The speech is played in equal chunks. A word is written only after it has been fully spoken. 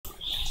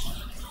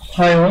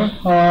Hi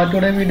all.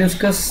 Today we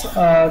discuss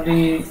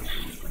the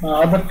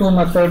other two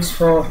methods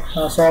for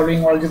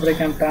solving algebraic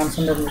and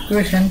transcendental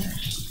equation.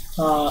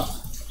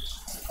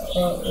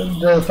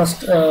 The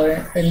first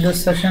in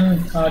this session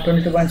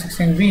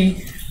 22.16b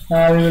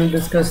we will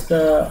discuss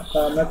the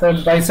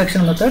method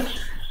bisection method.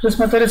 This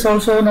method is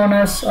also known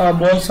as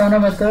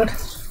Bolzano method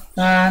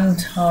and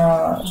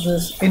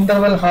this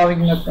interval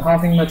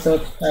halving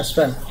method as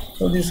well.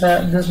 So this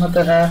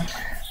method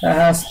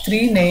has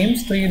three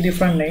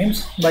different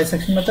names: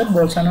 bisection method,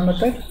 Bolzano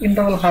method,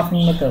 interval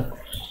halving method.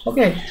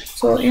 Okay,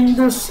 so in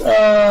this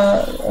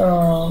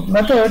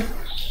method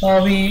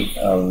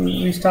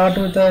we start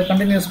with a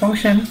continuous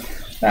function,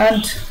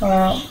 and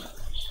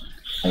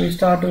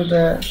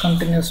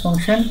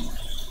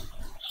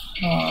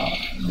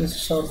this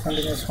is our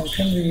continuous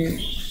function.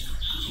 We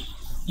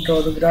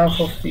draw the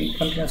graph of the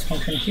continuous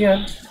function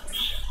here.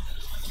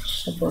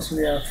 Suppose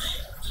we have,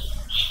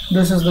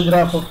 this is the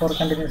graph of our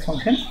continuous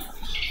function,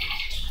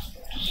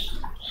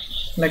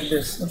 like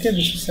this. Okay,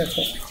 this is f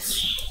of x.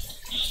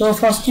 So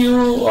first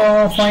you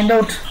find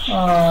out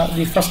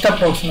the first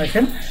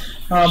approximation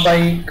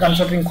by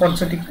considering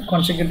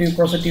consecutive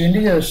positive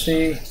integers,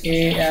 say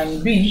a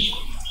and b.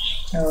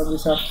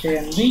 These are a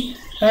and b,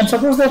 and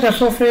suppose that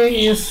f of a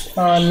is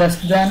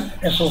less than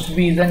f of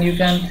b, then you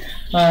can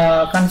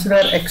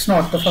consider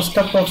x0, the first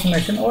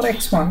approximation, or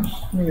x1.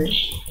 Anyway,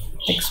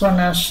 x1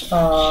 as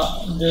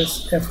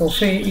this f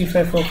of a if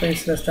f of a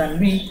is less than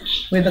b,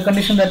 with the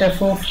condition that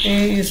f of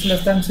a is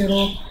less than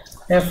 0,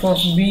 f of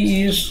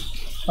b is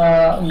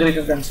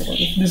greater than 0.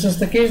 If this is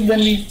the case, then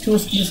we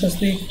choose this as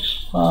the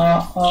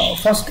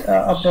first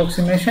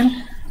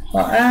approximation,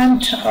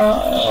 and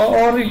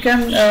or you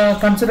can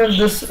consider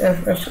this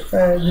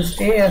this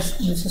a as,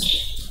 this is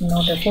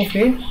not f of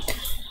a,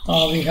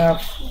 we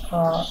have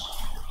a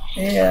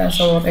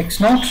as our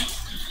x0,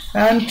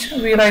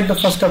 and we write the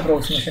first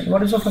approximation.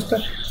 What is the first?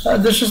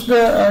 This is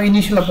the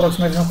initial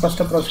approximation of first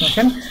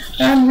approximation,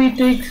 and we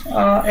take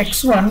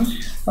x1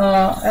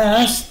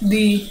 as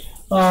the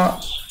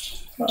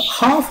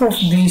half of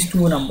these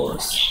two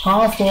numbers,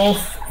 half of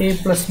a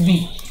plus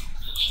b.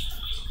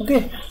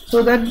 Okay,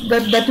 so that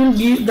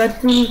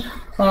will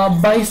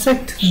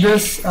bisect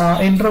this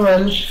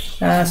interval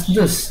as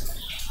this.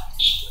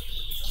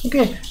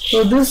 Okay,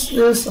 so this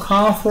is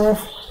half of,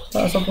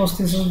 suppose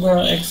this is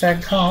the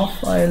exact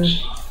half. I'll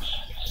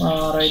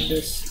write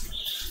this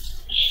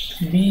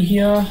b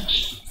here,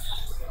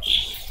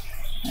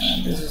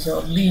 and this is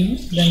our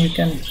b. Then you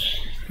can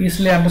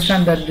easily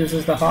understand that this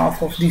is the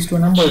half of these two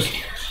numbers.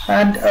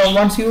 And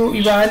once you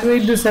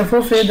evaluate this f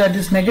of a, that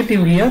is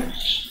negative here,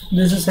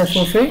 this is f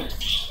of a,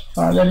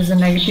 that is a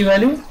negative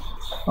value,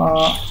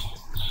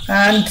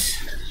 and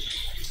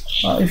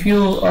if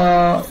you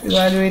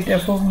evaluate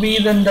f of b,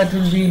 then that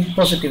will be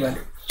positive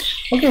value.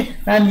 Okay,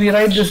 and we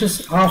write this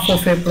is half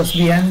of a plus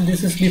b, and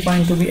this is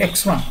defined to be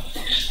x1.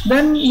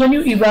 Then when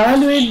you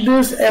evaluate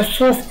this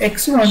f of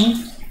x1,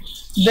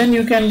 then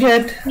you can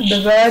get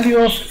the value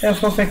of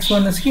f of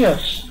x1 is here.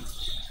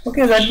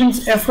 Okay, that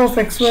means f of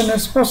x1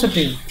 is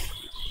positive.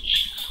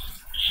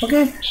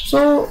 Okay,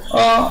 so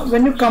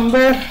when you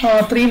compare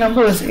three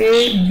numbers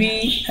a,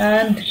 b,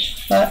 and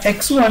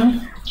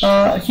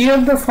x1,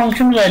 here the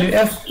function value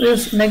f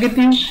is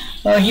negative,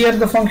 here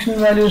the function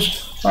value is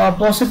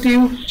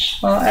positive,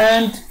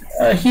 and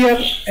here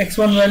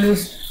x1 value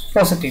is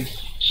positive.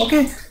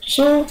 Okay,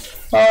 so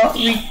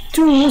we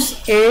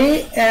choose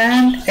a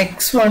and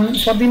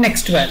x1 for the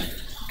next value.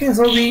 Okay,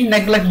 so we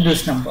neglect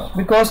this number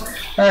because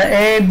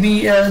a,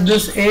 b,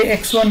 this a,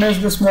 x1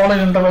 is the smaller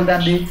interval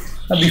than the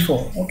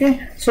before.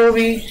 Okay, so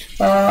we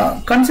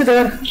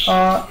consider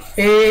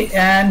a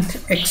and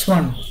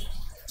x1.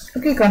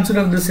 Okay,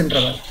 consider this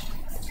interval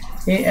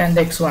a and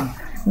x1.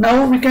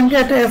 Now we can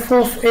get f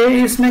of a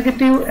is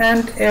negative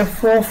and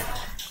f of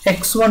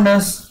x1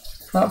 is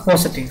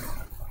positive.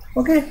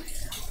 Okay,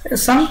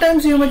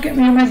 sometimes you may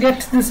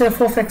get this f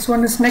of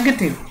x1 is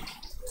negative.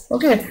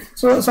 Okay,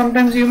 so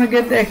sometimes you may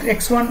get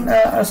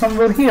x1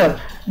 somewhere here.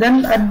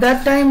 Then at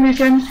that time we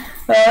can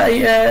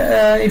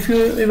if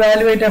you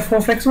evaluate f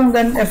of x1,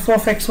 then f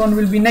of x1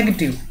 will be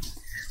negative.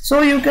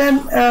 So you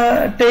can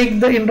take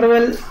the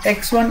interval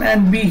x1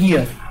 and b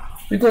here,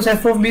 because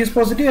f of b is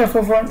positive, f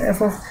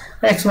of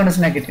x1 is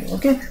negative.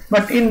 Okay,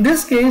 but in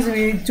this case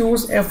we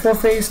choose f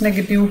of a is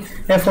negative,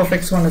 f of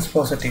x1 is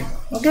positive.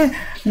 Okay,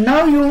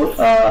 now you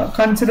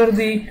consider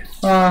the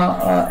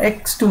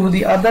x2,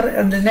 the other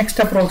and the next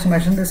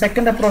approximation, the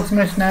second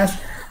approximation, as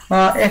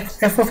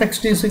f of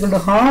x2 is equal to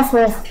half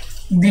of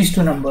these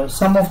two numbers,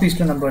 sum of these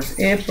two numbers,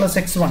 a plus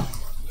x1.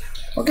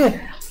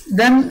 Okay,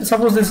 then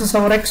suppose this is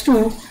our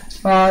x2,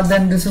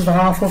 then this is the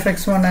half of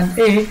x1 and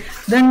a,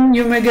 then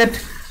you may get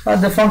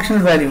the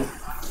functional value.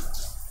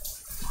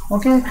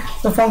 Okay,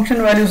 the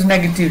function value is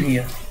negative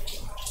here.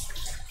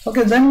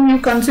 Okay, then you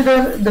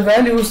consider the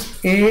values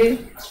a,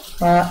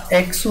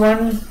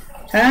 x1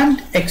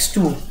 and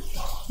x2.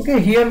 Okay,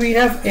 here we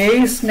have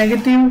a is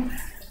negative,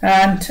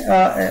 and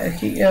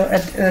here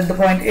at the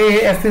point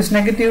a, f is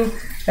negative.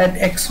 At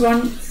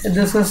x1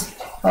 this is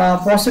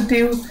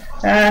positive,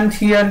 and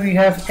here we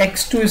have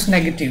x2 is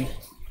negative.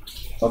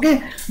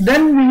 Okay,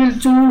 then we will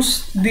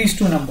choose these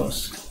two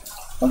numbers.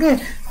 Okay,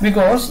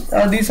 because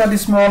these are the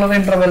smaller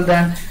interval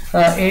than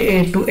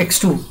a to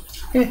x2.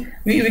 Okay,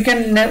 we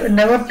can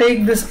never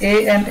take this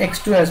a and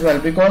x2 as well,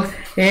 because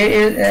a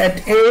is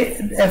at a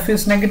f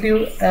is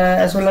negative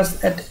as well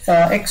as at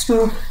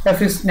x2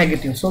 f is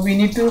negative. So we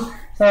need to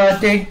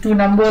take two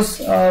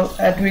numbers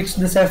at which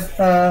this f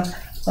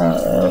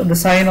the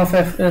sign of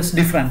f is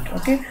different.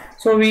 Okay,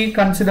 so we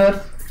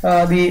consider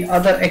the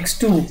other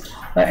x2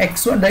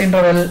 x1, the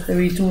interval,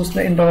 we choose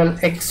the interval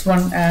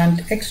x1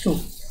 and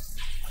x2.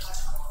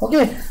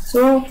 Okay,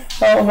 so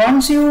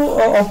once you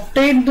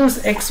obtain this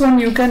x1,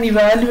 you can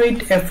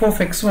evaluate f of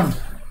x1.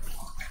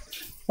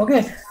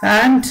 Okay,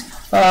 and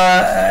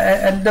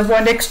at the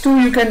point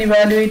x2 you can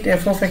evaluate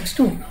f of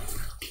x2.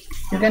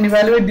 You can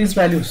evaluate these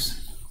values.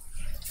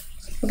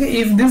 Okay,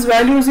 if this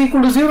value is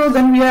equal to 0,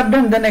 then we are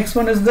done. Then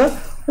x1 is the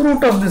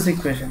root of this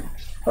equation.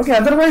 Okay,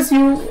 otherwise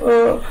you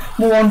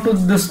move on to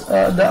this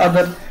the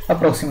other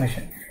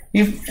approximation.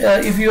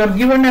 If you are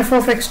given f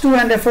of x2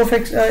 and f of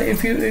x,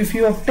 if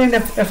you obtain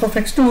f of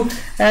x2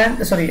 and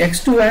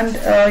x2 and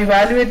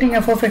evaluating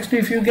f of x2,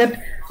 if you get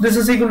this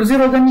is equal to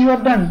 0, then you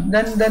are done.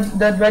 Then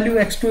that value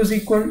x2 is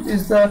equal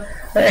is the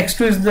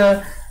x2 is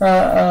the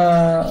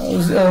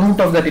root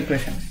of that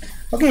equation.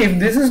 Okay, if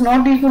this is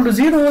not equal to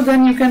 0,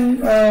 then you can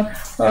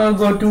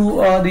go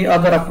to the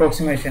other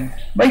approximation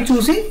by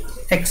choosing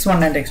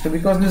x1 and x2,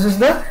 because this is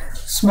the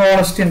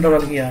smallest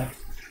interval here.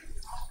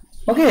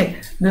 Okay,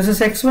 this is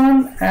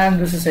x1 and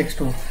this is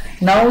x2.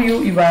 Now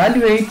you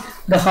evaluate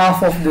the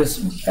half of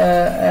this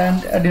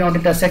and denote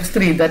it as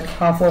x3, that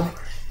half of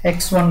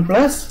x1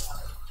 plus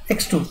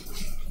x2.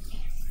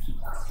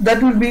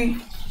 That will be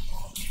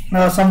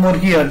somewhere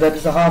here, that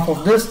is the half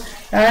of this.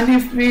 And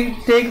if we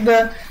take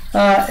the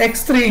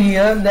x3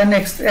 here, then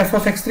f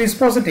of x3 is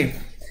positive.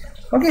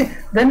 Okay,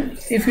 then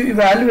if you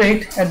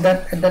evaluate at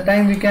that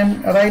time, we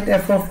can write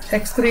f of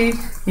x3.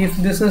 If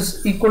this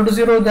is equal to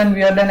 0, then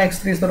we are done.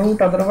 x3 is the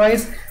root.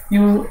 Otherwise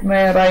you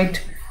may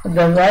write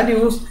the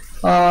values.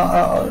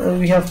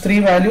 We have three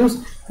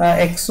values,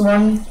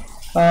 x1,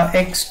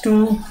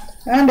 x2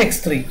 and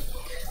x3.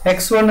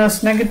 x1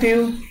 is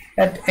negative,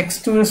 at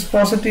x2 is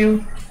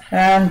positive,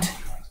 and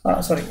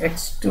at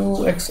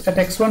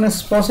x1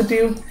 is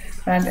positive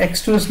and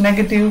x2 is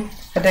negative,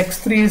 at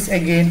x3 is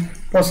again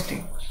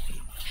positive.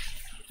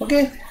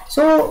 Okay,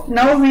 so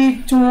now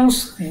we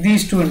choose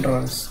these two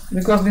intervals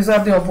because these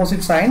are the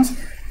opposite signs,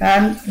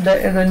 and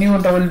the new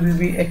interval will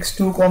be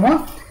x2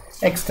 comma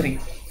x3.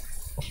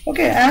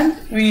 Okay, and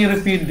we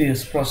repeat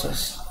this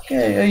process.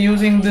 Okay,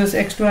 using this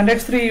x2 and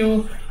x3,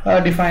 you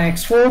define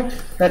x4,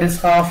 that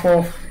is half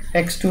of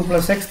x2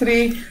 plus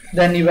x3,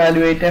 then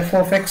evaluate f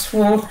of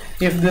x4.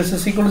 If this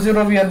is equal to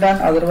 0, we are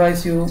done.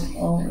 Otherwise you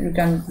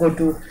can go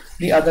to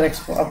the other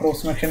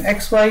approximation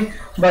xy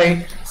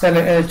by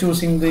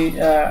choosing the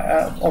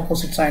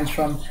opposite signs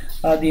from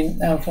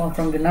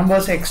the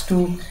numbers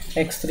x2,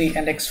 x3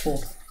 and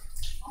x4.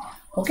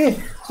 Okay,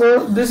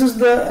 so this is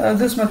the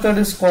this method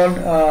is called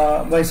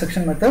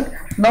bisection method.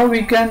 Now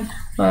we can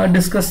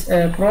discuss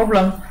a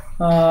problem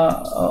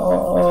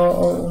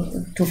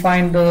to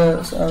find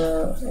the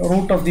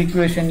root of the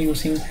equation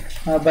using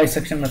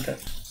bisection method.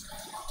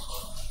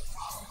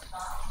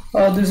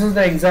 This is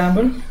the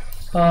example.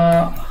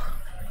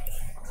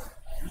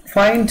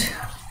 Find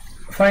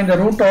the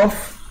root of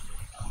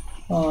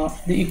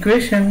the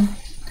equation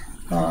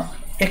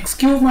x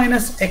cube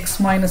minus x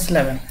minus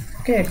 11.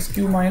 Okay, x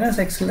cube minus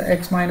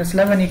x minus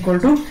 11 equal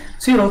to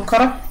 0.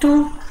 Correct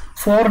to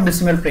 4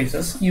 decimal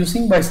places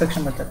using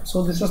bisection method.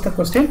 So this is the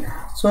question.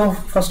 So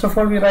first of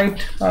all, we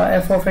write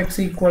f of x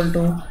equal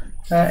to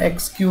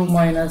x cube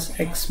minus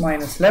x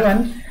minus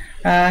 11,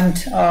 and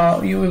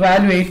you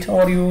evaluate,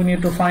 or you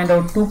need to find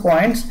out 2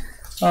 points,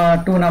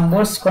 two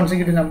numbers,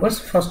 consecutive numbers.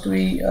 First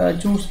we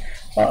choose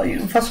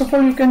first of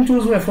all you can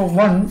choose f of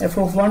 1. F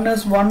of 1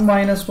 is 1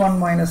 minus 1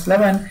 minus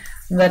 11,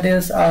 that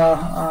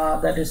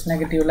is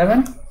negative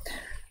 11.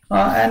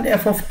 And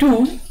f of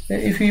 2,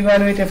 if you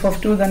evaluate f of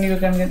 2, then you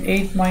can get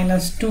 8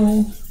 minus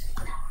 2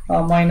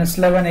 minus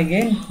 11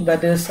 again,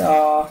 that is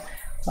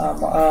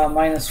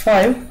minus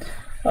 5.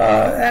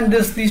 And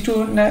these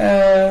two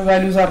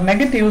values are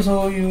negative,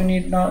 so you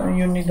need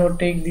not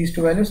take these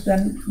two values.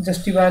 Then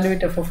just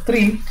evaluate f of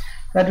 3,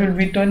 that will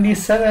be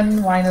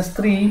 27 minus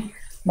 3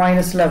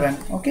 minus 11.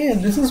 Okay,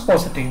 this is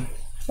positive.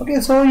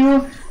 Okay, so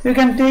you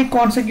can take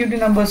consecutive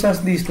numbers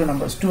as these two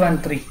numbers, 2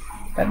 and 3.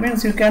 That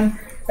means you can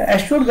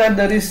assure that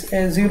there is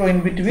a 0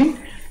 in between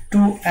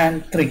 2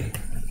 and 3.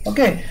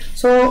 Okay,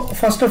 so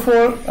first of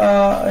all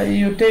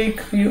you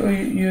take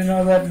you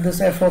know that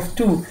this f of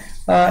 2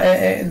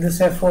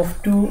 this f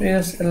of 2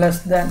 is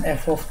less than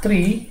f of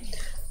 3,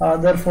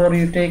 therefore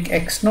you take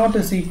x naught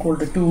is equal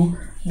to 2.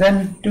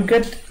 Then to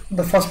get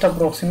the first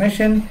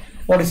approximation,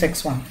 what is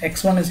x1?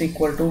 X1 is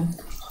equal to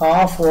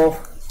half of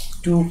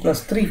 2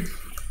 plus 3.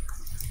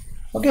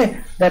 Okay,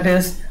 that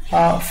is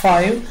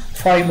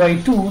 5 by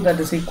 2, that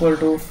is equal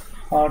to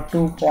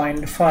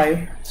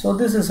 2.5. So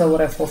this is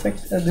our f of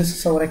x, this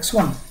is our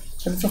x1.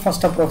 That's the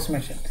first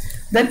approximation.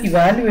 Then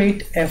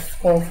evaluate f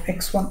of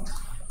x1.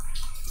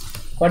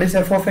 What is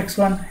f of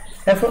x1?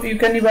 You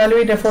can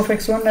evaluate f of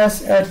x1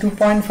 as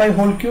 2.5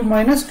 whole cube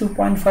minus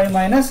 2.5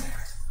 minus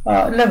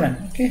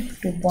 11. Okay,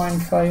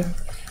 2.5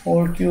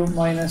 whole cube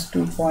minus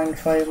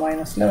 2.5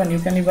 minus 11. You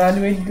can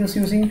evaluate this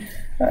using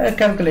a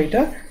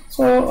calculator.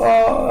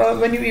 So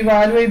when you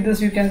evaluate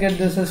this, you can get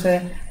this as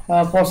a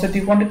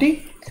positive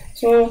quantity.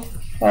 So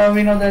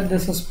we know that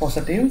this is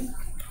positive.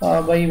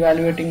 By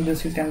evaluating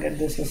this, you can get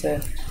this as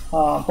a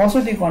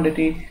positive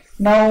quantity.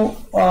 Now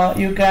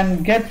you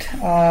can get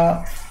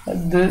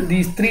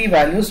these three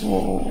values.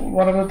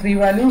 What are the three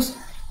values?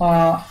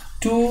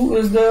 2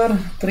 is there,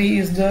 3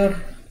 is there,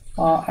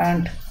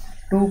 and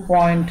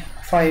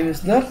 2.5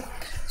 is there.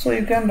 So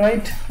you can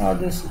write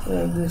this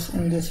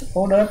in this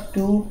order.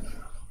 2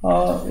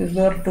 is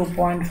there,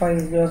 2.5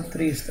 is there,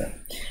 3 is there.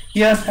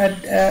 Here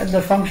at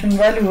the function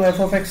value f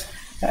of x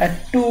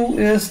at 2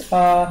 is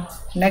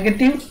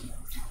negative,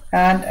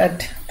 and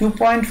at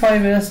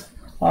 2.5 is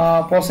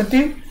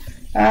positive,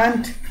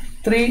 and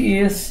 3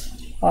 is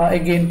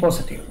again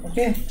positive.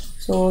 Okay,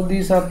 so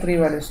these are three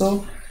values.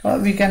 So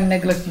we can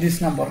neglect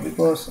this number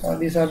because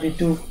these are the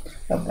two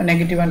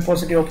negative and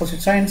positive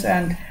opposite signs,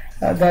 and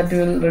that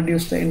will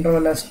reduce the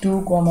interval as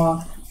 2,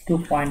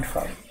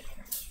 2.5.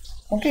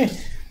 Okay,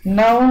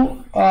 now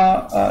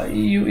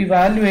you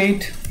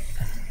evaluate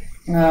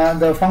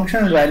the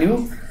functional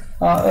value.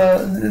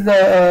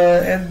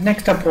 The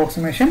next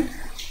approximation,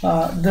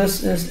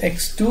 this is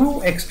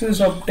x2. x2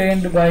 is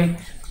obtained by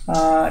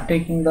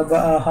taking the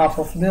half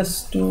of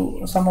this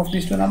to sum of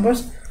these two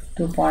numbers,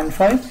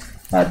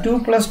 2.5. 2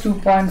 plus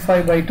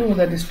 2.5 by 2,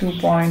 that is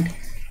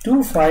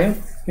 2.25.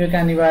 You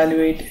can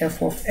evaluate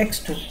f of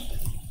x2.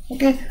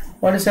 Okay,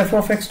 what is f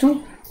of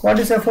x2? What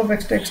is f of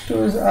x2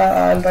 is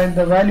I'll write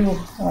the value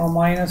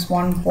minus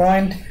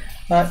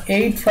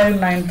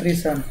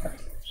 1.859375.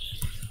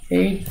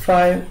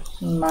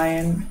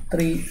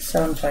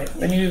 859375.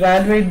 When you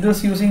evaluate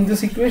this using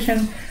this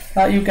equation,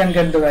 you can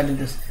get the value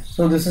this.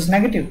 So this is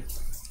negative.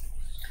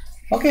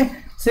 Okay,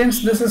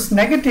 since this is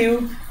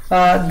negative,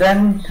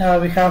 then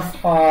we have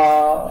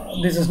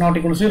this is not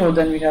equal to 0.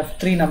 Then we have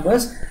three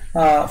numbers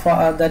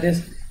that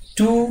is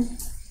 2,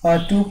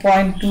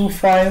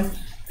 2.25,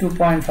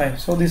 2.5.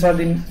 So these are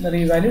the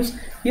three values.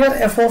 Here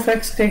f of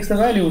x takes the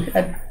value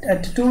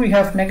at 2 we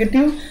have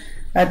negative,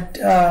 at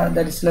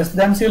that is less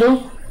than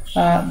 0,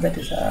 that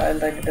is I'll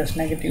write it as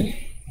negative.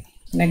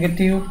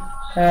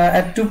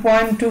 At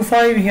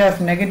 2.25 we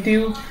have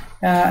negative,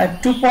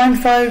 at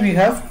 2.5 we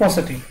have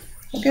positive.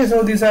 Okay,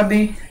 so these are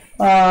the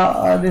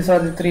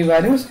three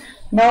values.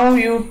 Now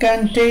you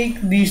can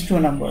take these two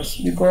numbers,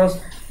 because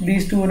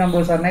these two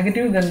numbers are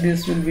negative, then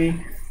this will be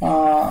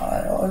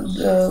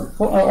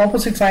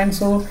opposite sign,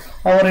 so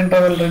our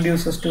interval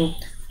reduces to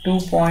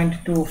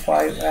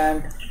 2.25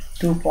 and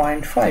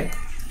 2.5.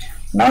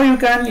 Now you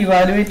can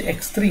evaluate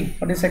x3.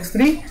 What is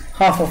x3?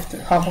 Half of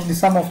the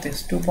sum of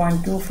this,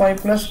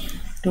 2.25 plus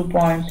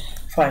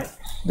 2.5.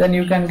 Then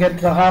you can get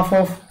the half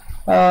of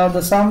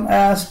the sum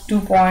as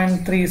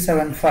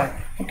 2.375.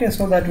 Okay,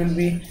 so that will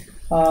be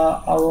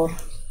our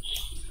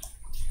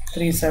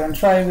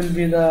 375 will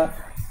be the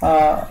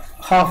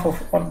half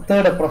of or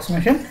third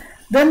approximation.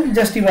 Then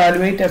just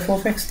evaluate f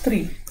of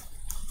x3.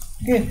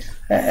 Okay,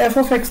 f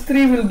of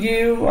x3 will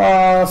give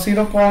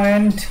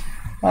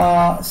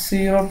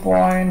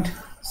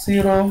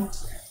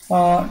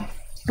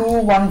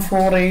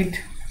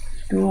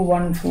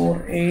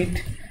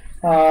 0.2148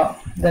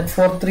 that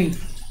for 3.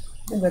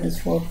 Okay, that is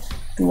for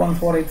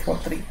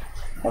 214843.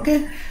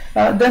 Okay,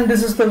 then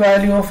this is the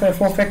value of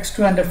f of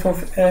x2 and f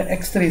of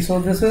x3. So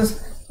this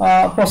is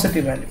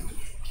positive value.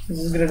 This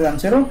is greater than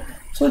 0.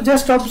 So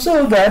just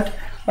observe that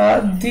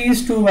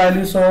these two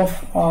values of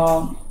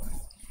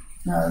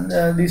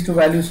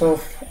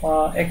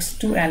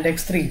x2 and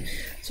x3.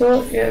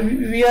 So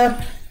we are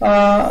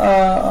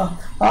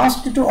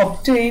asked to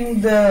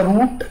obtain the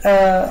root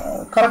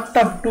correct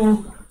up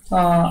to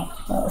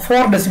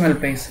 4 decimal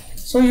place.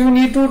 So you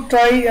need to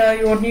try,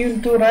 you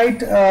need to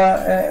write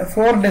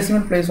 4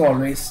 decimal place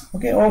always.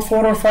 Okay, or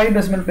 4 or 5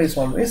 decimal place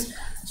always.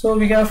 So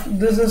we have,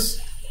 this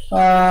is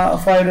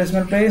 5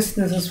 decimal place,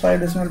 this is 5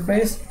 decimal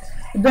place.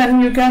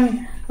 Then you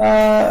can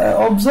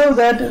observe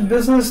that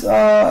this is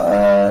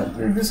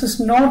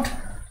not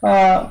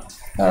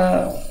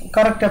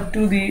correct up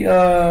to the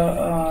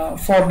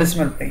 4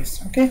 decimal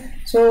place. Okay,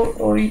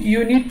 so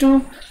you need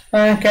to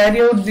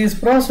carry out this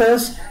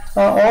process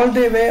all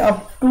the way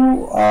up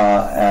to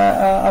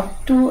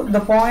the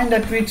point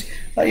at which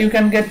you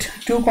can get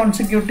 2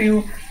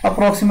 consecutive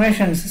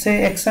approximations,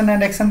 say xn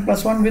and xn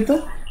plus 1 with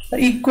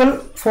equal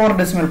 4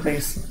 decimal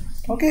place.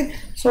 Okay,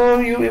 so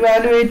you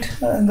evaluate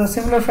in the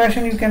similar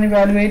fashion. You can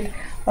evaluate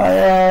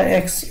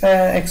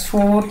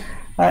x4,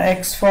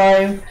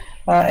 x5,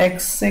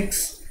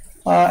 x6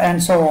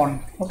 and so on.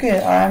 Okay,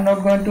 I am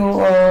not going to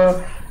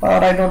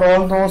write out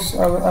all those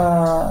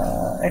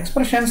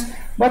expressions,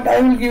 but I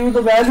will give you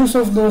the values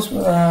of those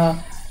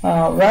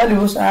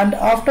values, and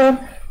after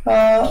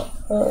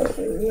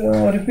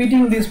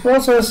repeating this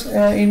process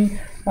in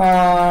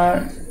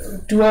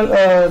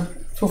 12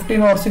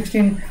 15 or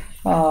 16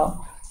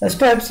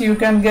 steps, you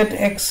can get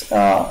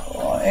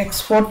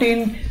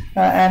x14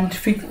 and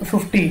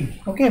 15.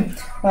 Okay,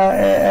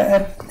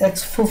 at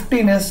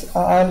x15 is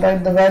I'll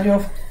write the value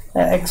of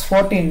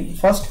x14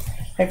 first.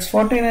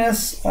 X14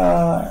 is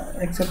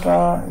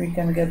etc. We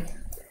can get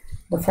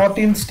the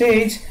 14th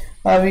stage.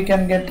 We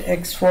can get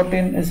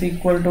x14 is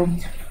equal to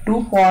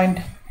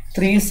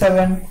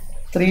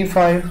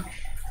 2.3735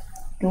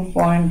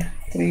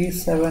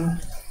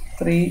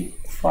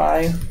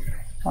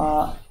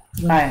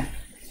 2.37359.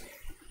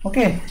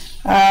 Okay,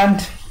 and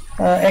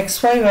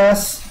x5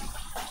 as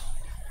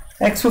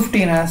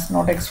x15 as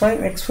not x5.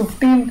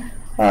 X15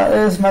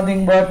 is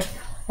nothing but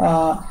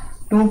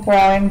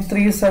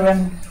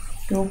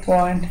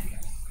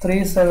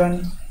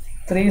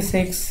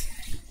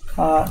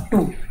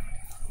 2.37362.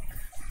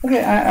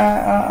 Okay,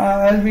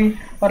 I'll be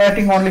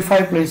writing only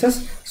 5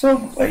 places.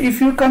 So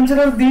if you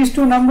consider these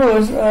two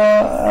numbers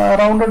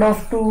rounded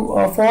off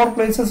to 4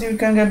 places, you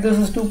can get this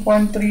is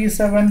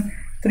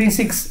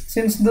 2.3736.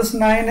 Since this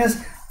 9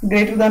 is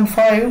greater than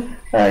 5,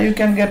 you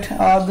can get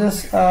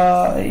this.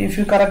 If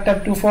you correct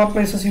up to 4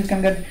 places, you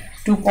can get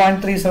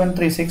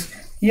 2.3736.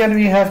 Here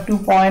we have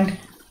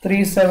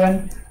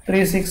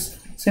 2.3736.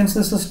 Since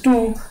this is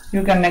 2,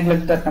 you can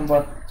neglect that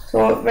number.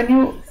 So when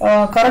you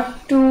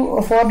correct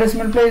to 4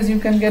 decimal place, you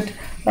can get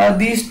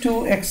these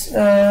two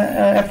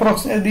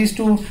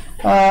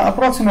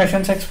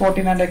approximations,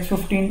 x14 and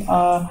x15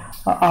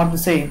 are the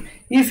same.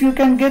 If you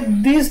can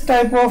get this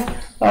type of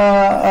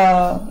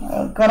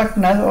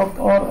correctness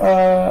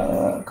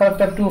or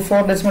correct up to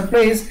 4 decimal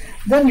place,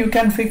 then you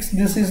can fix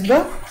this is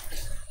the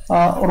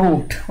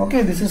root.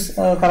 Okay, this is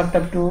correct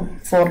up to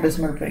 4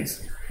 decimal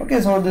place.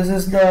 Okay, so this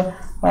is the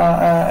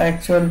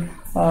actual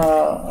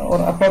or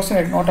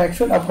approximate, not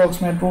actual,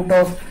 approximate root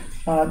of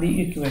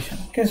the equation.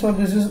 Okay, so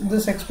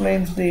this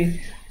explains the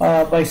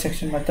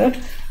bisection method,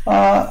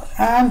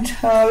 and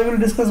we will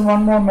discuss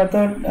one more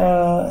method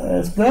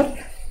is there.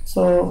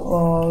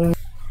 So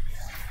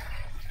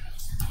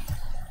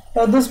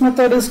this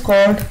method is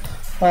called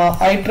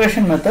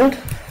iteration method.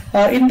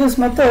 In this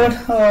method,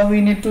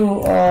 we need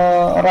to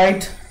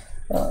write.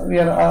 We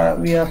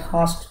are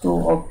asked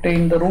to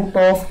obtain the root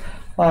of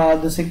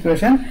this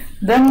equation.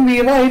 Then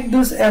we write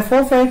this f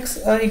of x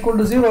equal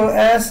to 0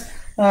 as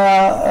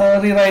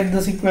rewrite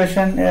this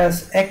equation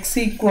as x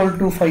equal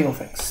to phi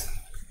of x.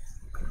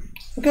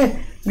 Okay,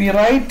 we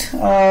write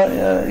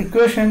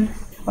equation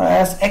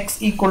as x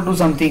equal to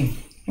something.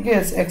 Okay,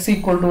 it's x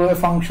equal to a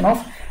function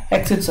of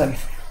x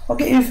itself.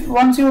 Okay, if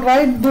once you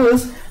write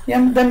this,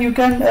 then you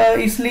can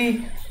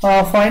easily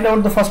find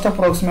out the first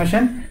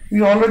approximation.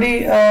 We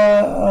already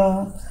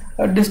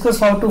discuss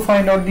how to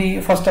find out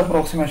the first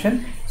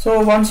approximation.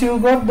 So once you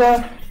got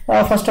the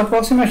first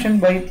approximation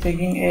by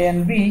taking a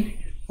and b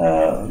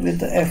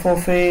with f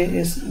of a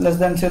is less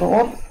than 0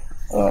 or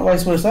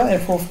vice versa,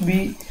 f of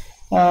b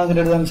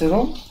greater than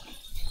 0,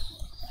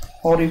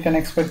 or you can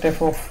expect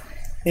f of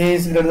a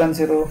is greater than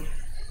 0,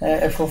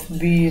 f of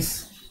b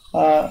is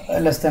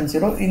less than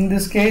 0. In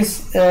this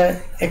case,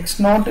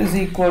 x0 is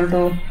equal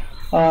to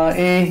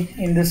a.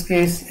 In this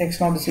case,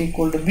 x0 is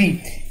equal to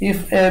b.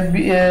 If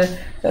b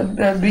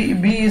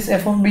is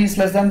f of b is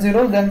less than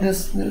 0, then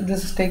this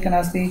is taken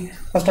as the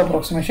first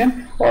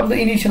approximation or the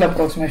initial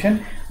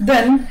approximation.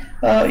 Then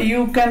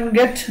you can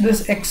get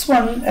this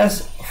x1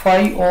 as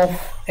phi of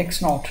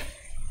x0,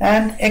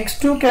 and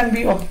x2 can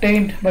be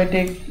obtained by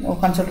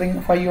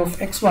considering phi of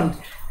x1,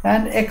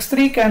 and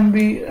x3 can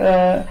be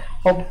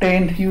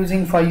obtained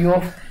using phi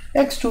of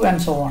x2,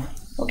 and so on.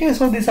 Okay,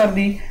 so these are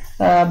the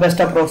best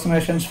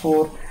approximations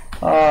for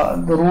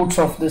the roots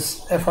of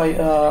this f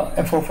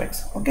of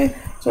x. Okay,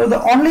 so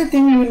the only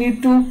thing you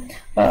need to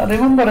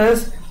remember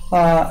is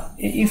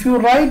if you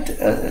write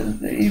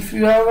if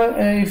you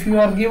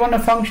are given a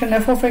function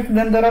f of x,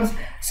 then there are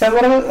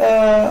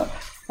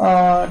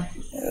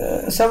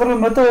several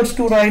methods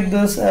to write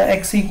this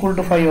x equal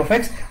to phi of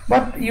x,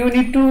 but you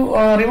need to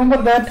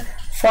remember that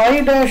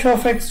phi dash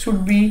of x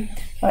should be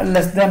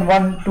less than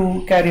 1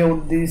 to carry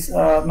out this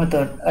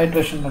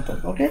iteration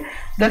method. Okay,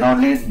 then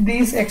only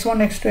these x1,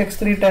 x2,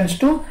 x3 tends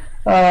to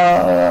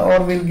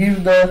or will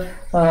give the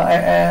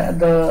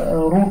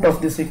root of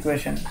this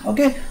equation.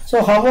 Okay,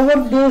 so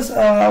however this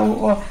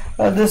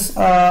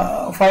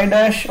phi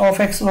dash of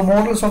x, the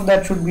modulus of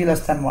that should be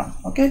less than 1.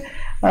 Okay,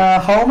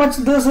 how much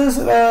this is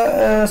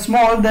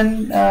small,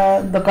 then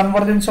the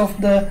convergence of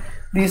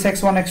these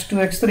x1, x2,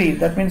 x3,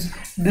 that means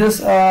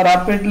this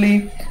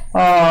rapidly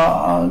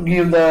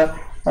give the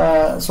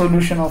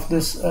solution of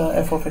this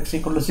f of x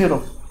equal to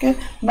 0. Okay,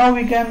 now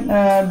we can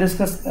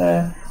discuss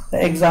the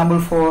example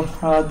for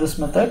this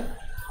method.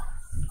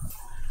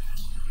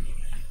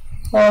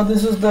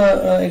 This is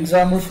the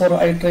example for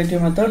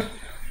iterative method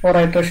or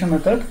iteration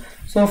method.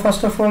 So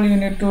first of all, you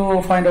need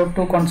to find out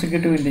two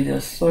consecutive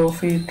integers. So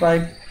if we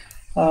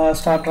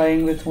start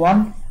trying with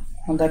 1,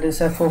 and that is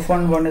f of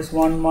 1 is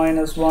 1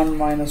 minus 1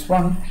 minus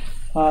 1,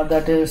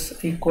 that is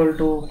equal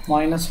to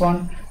minus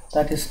 1,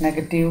 that is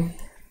negative,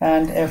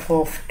 and f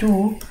of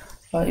 2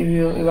 if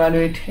you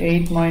evaluate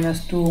 8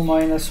 minus 2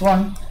 minus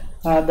 1,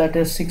 that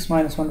is 6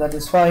 minus 1, that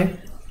is 5,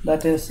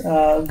 that is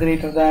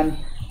greater than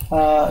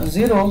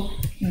 0,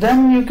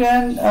 then you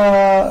can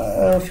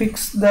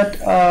fix that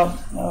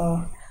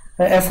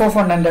f of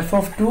 1 and f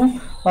of 2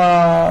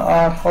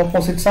 are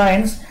opposite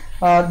signs.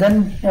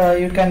 Then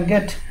you can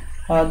get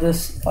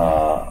this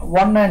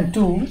 1 and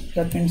 2,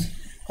 that means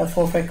f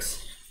of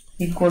x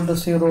equal to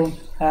 0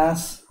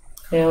 as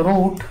a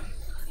root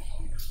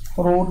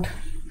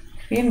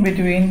in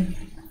between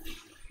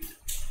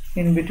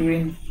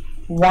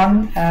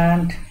 1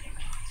 and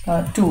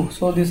 2.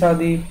 So these are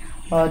the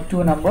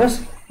two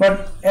numbers,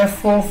 but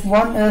f of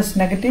 1 is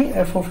negative,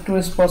 f of 2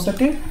 is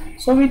positive,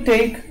 so we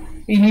take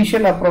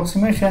initial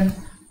approximation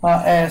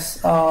as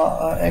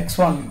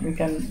x1. We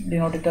can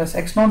denote it as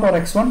x0 or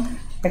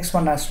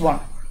x1 as 1.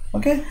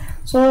 Okay,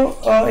 so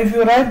if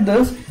you write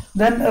this,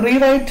 then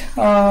rewrite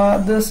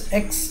this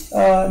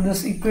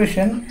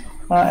equation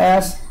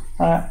as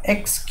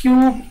x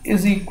cube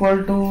is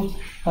equal to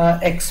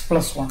x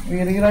plus 1.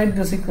 We rewrite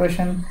this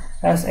equation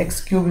as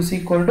x cube is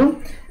equal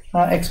to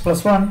x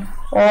plus 1,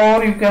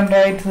 or you can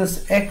write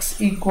this x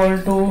equal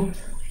to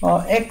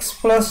x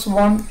plus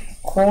 1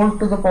 whole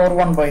to the power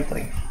 1 by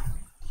 3.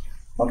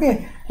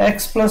 Okay,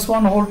 x plus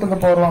 1 whole to the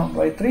power 1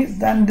 by 3,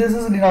 then this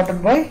is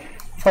denoted by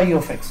phi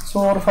of x. So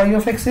our phi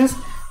of x is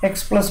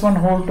x plus 1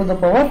 whole to the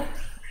power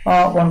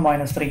 1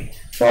 minus 3.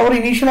 So our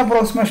initial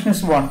approximation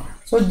is 1.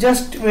 So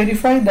just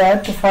verify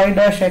that phi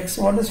dash x.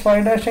 What is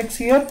phi dash x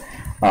here?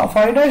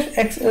 Phi dash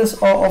x is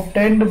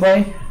obtained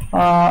by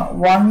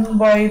 1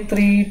 by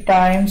 3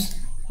 times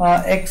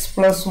x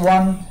plus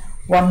 1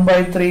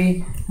 by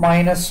 3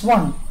 minus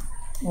 1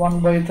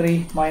 by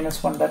 3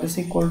 minus 1, that is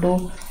equal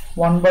to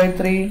 1 by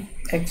 3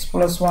 x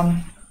plus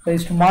 1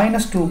 raised to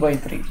minus 2 by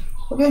 3.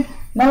 Okay,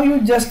 now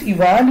you just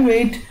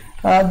evaluate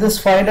this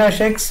phi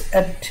dash x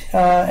at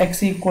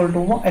x equal to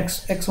 1,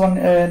 x1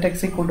 at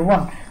x equal to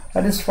 1,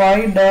 that is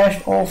phi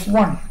dash of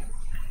 1.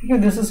 Okay,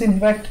 this is in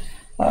fact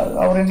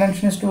our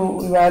intention is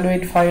to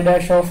evaluate phi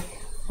dash of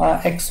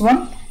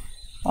x1,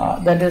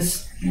 that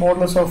is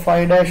modulus of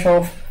phi dash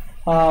of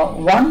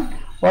 1.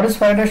 What is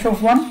phi dash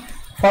of 1?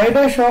 Phi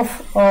dash of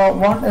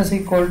 1 is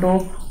equal to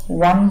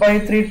 1 by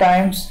 3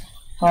 times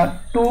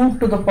 2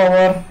 to the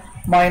power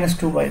minus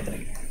 2 by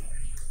 3.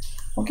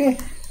 Okay,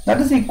 that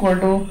is equal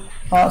to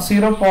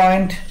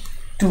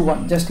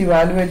 0.21. Just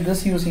evaluate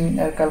this using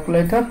a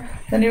calculator,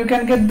 then you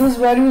can get this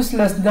value is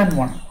less than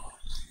 1.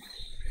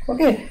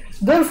 Okay,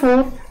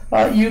 therefore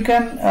you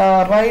can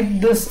write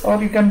this, or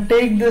you can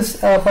take this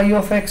phi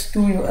of x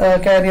to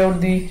carry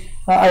out the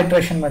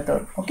iteration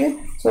method. Okay,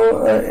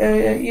 so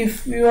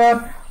if you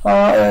are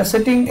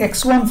setting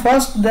x1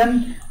 first,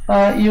 then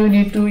you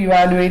need to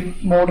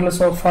evaluate modulus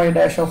of phi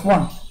dash of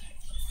 1.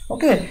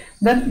 Okay,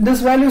 then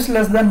this value is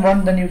less than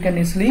 1, then you can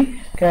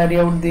easily carry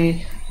out the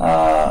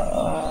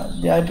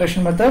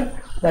iteration method,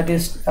 that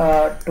is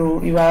to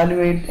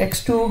evaluate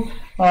x2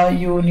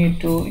 you need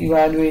to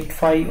evaluate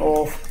phi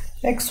of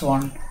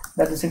x1.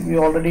 That is, if we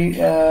already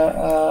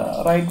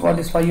write what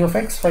is phi of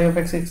x. Phi of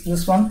x is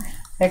this one,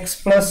 x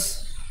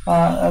plus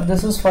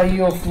this is phi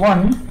of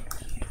 1,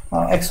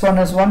 x1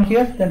 is 1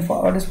 here, then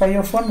what is phi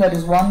of 1? That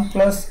is 1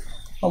 plus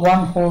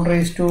 1 whole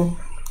raised to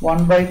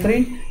 1 by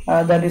 3,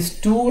 that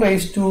is 2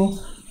 raised to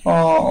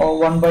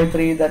 1 by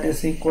 3, that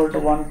is equal to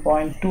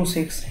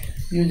 1.26.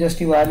 You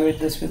just evaluate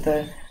this with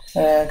a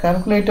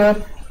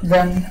calculator,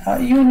 then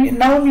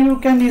now you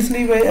can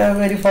easily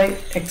verify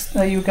x.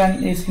 You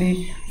can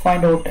easily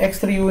find out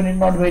x3. You need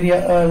not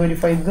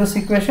verify this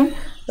equation.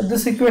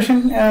 This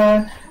equation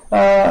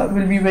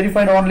will be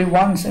verified only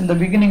once in the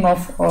beginning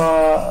of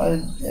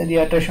the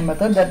iteration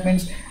method. That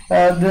means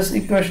this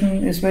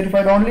equation is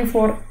verified only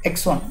for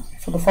x1,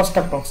 for the first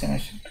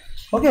approximation.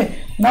 Okay,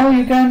 now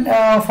you can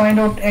find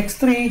out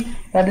x3,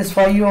 that is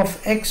phi of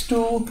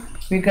x2.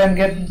 We can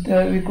get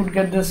we could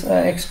get this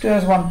x2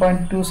 as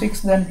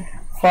 1.26, then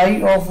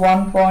phi of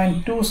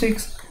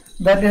 1.26,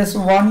 that is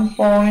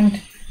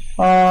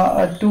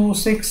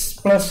 1.26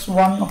 plus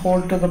 1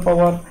 whole to the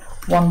power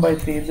 1 by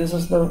 3. This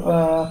is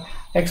the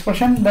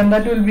expression. Then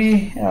that will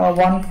be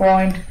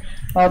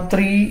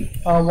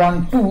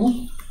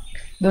 1.312.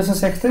 This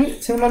is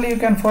x3. Similarly, you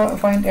can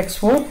find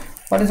x4.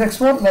 What is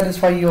x4? That is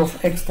phi of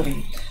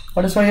x3.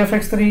 What is phi of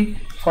x3?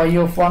 Phi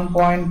of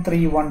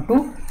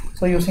 1.312.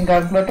 So using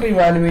calculator,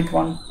 evaluate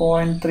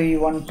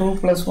 1.312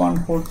 plus 1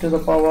 whole to the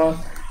power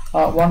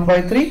 1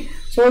 by 3.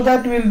 So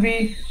that will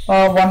be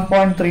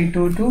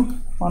 1.322.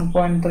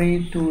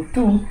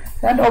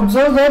 And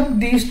observe that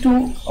these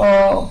two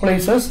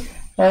places,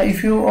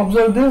 if you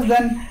observe this,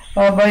 then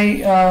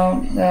by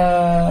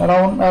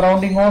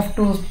rounding off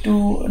to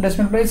 2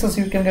 decimal places,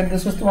 you can get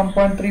this is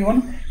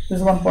 1.31, this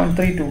is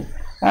 1.32.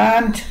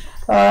 And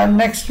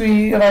next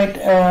we write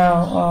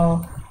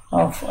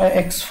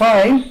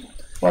x5.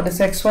 What is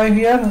x5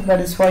 here? That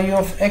is phi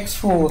of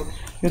x4.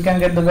 You can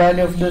get the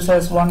value of this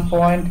as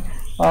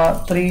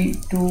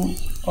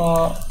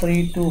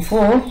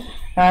 1.324,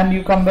 and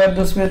you compare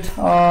this with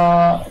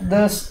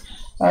this,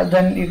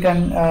 then you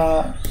can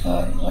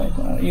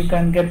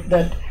get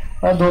that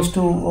those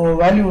two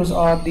values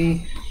are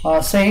the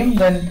same,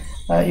 then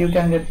you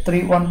can get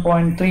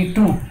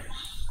 1.32.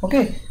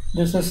 okay,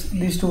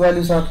 these two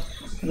values are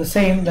the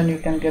same, then you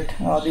can get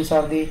these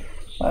are the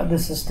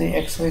this is the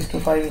x raised to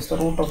 5 is the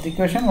root of the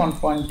equation,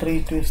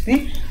 1.32 is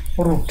the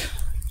root.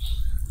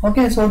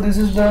 Okay, so this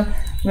is the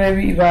way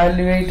we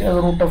evaluate the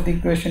root of the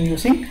equation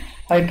using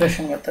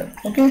iteration method.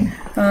 Okay,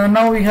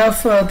 now we have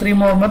 3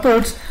 more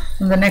methods.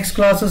 In the next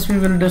classes we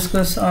will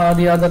discuss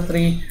the other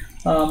 3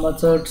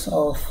 methods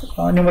of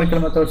numerical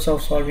methods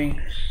of solving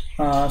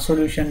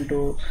solution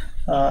to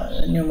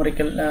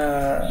numerical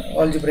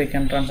algebraic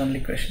and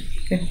transcendental equation.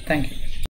 Okay, thank you.